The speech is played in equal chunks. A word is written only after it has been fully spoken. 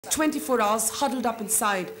24 hours huddled up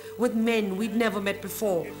inside with men we'd never met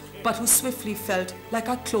before, but who swiftly felt like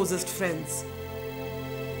our closest friends.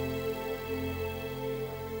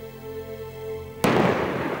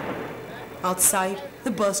 Outside, the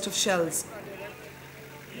burst of shells.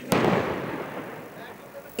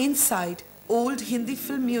 Inside, old Hindi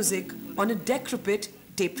film music on a decrepit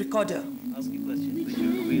tape recorder. Ask a question, which you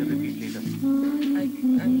will repeat later.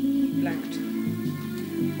 I'm blanked.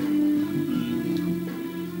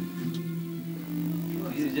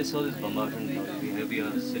 You just saw this bombardment. We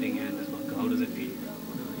are sitting here in this bunker. How does it feel?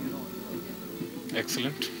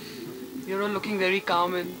 Excellent. You're all looking very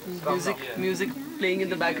calm and music playing in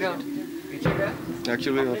the background.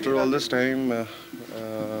 Actually, after all this time,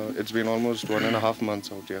 it's been almost 1.5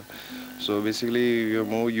 months out here. So basically, you're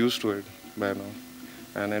more used to it by now.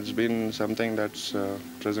 And it's been something that's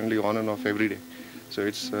presently on and off every day. So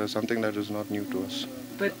it's something that is not new to us.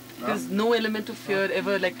 But there's no element of fear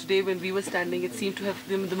ever, like today when we were standing, it seemed to have,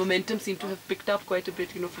 the momentum seemed to have picked up quite a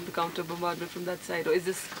bit, you know, from the counter bombardment from that side. Or is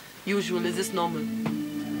this usual? Is this normal?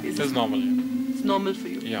 It's normal. It's normal for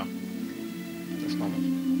you? Yeah, it's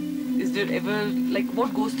normal. Is there ever, like,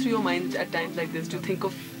 what goes through your mind at times like this? Do you think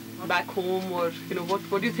of back home, or, you know,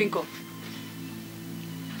 what do you think of?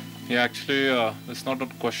 Yeah, actually, it's not a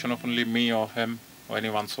question of only me or him or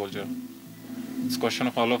any one soldier. It's a question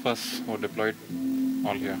of all of us who are deployed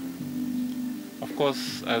all here. Of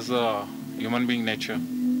course, as a human being nature,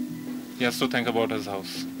 he has to think about his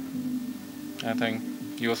house. I think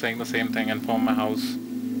you were saying the same thing, inform my house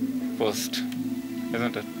first,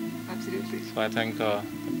 isn't it? Absolutely. So I think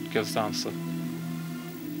it gives the answer.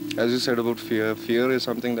 As you said about fear, fear is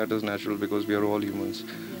something that is natural because we are all humans.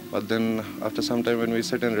 But then after some time when we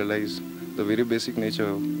sit and realize the very basic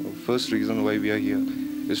nature, first reason why we are here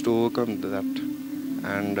is to overcome that.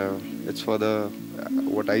 And it's for the,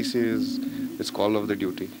 what I say is, it's call of the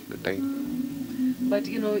duty, the time. But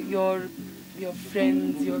you know, your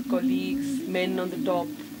friends, your colleagues, men on the top.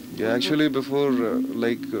 Yeah, actually before,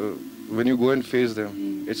 when you go and face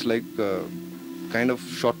them, it's like a kind of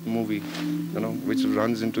short movie, you know, which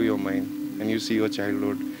runs into your mind. And you see your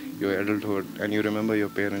childhood, your adulthood, and you remember your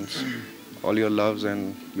parents, all your loves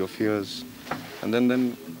and your fears. And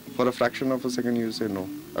then for a fraction of a second you say, no,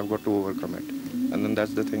 I've got to overcome it. And then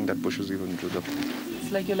that's the thing that pushes you into the fight.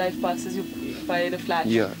 It's like your life passes you by in a flash.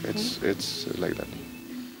 Yeah, it's like that.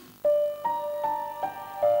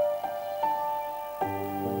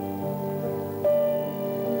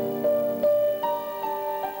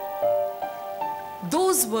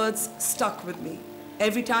 Those words stuck with me.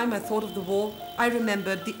 Every time I thought of the war, I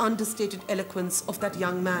remembered the understated eloquence of that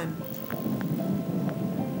young man.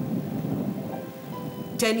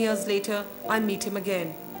 10 years later, I meet him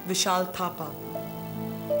again, Vishal Thapa.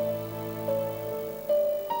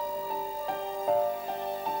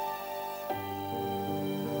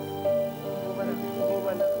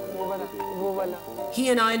 He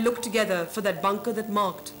and I look together for that bunker that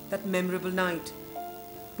marked that memorable night.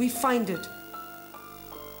 We find it.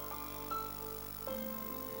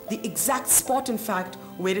 The exact spot, in fact,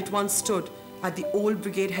 where it once stood, at the old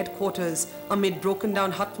brigade headquarters, amid broken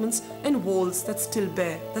down hutments and walls that still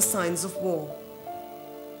bear the signs of war.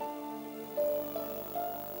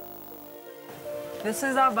 This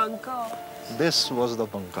is our bunker. This was the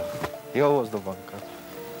bunker. Here was the bunker.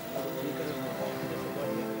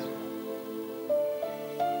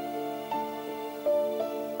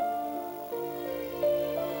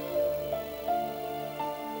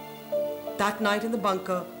 That night in the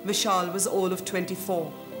bunker, Vishal was all of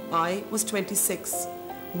 24. I was 26.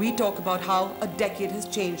 We talk about how a decade has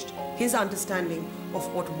changed his understanding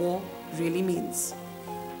of what war really means.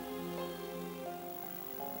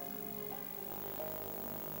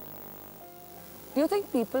 Do you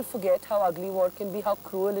think people forget how ugly war can be, how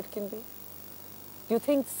cruel it can be? Do you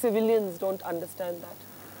think civilians don't understand that?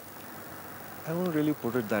 I won't really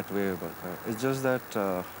put it that way, but it's just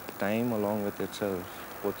that time along with itself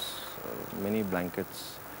puts many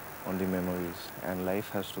blankets on the memories, and life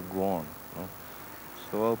has to go on. You know?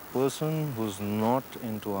 So a person who's not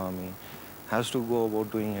into army has to go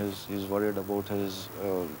about doing he's worried about his,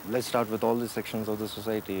 let's start with all the sections of the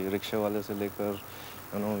society, rickshaw wale se lekar,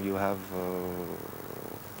 you know, you have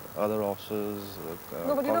other officers,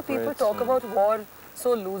 no, but you know, people talk about war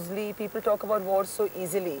so loosely, people talk about war so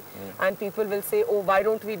easily, and people will say, oh, why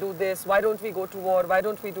don't we do this, why don't we go to war, why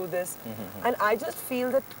don't we do this? And I just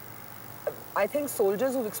feel that I think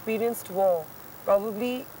soldiers who've experienced war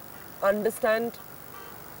probably understand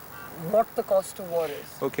what the cost of war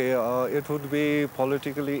is. Okay, it would be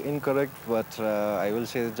politically incorrect, but I will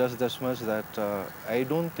say just this much that I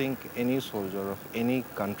don't think any soldier of any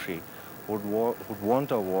country would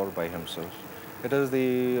want a war by himself. It is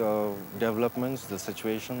the developments, the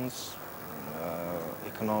situations,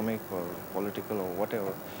 economic or political or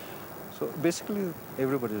whatever. So basically,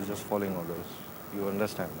 everybody is just following orders. You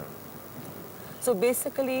understand that? So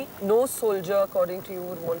basically, no soldier, according to you,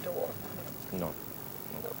 would want a war? No.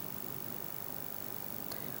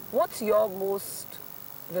 What's your most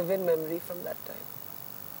vivid memory from that time?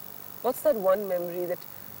 What's that one memory that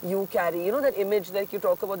you carry? You know that image, like you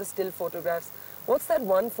talk about the still photographs. What's that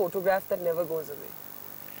one photograph that never goes away?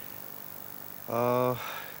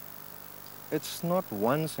 It's not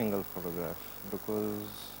one single photograph, because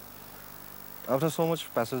after so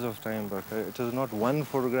much passage of time, but it is not one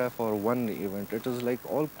photograph or one event. It is like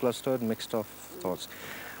all clustered, mixed of thoughts.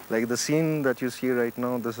 Like the scene that you see right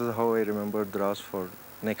now, this is how I remember Drass for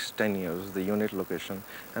next 10 years, the unit location.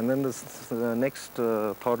 And then the next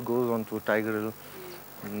thought goes on to Kargil,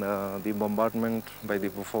 the bombardment by the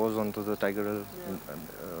Bofors onto the Kargil,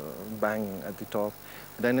 bang at the top.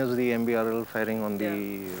 Then is the MBRL firing on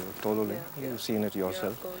the Tolole. You've seen it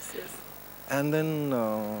yourself. Yeah, of course, yes. And then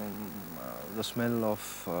the smell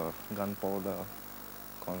of gunpowder,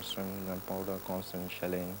 constant gunpowder, constant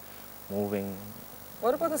shelling, moving.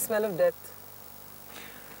 What about the smell of death?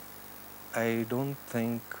 I don't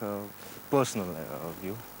think, personal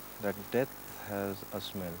view, that death has a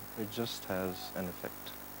smell. It just has an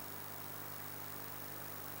effect.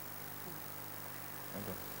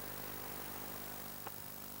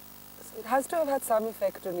 It has to have had some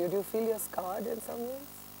effect on you. Do you feel you're scarred in some ways,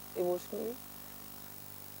 emotionally?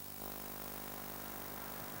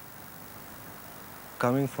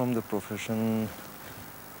 Coming from the profession,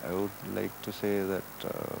 I would like to say that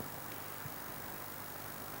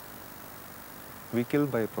we kill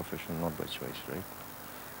by profession, not by choice, right?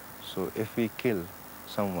 So if we kill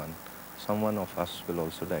someone, someone of us will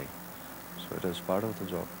also die. So it is part of the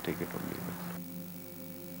job, take it or leave it.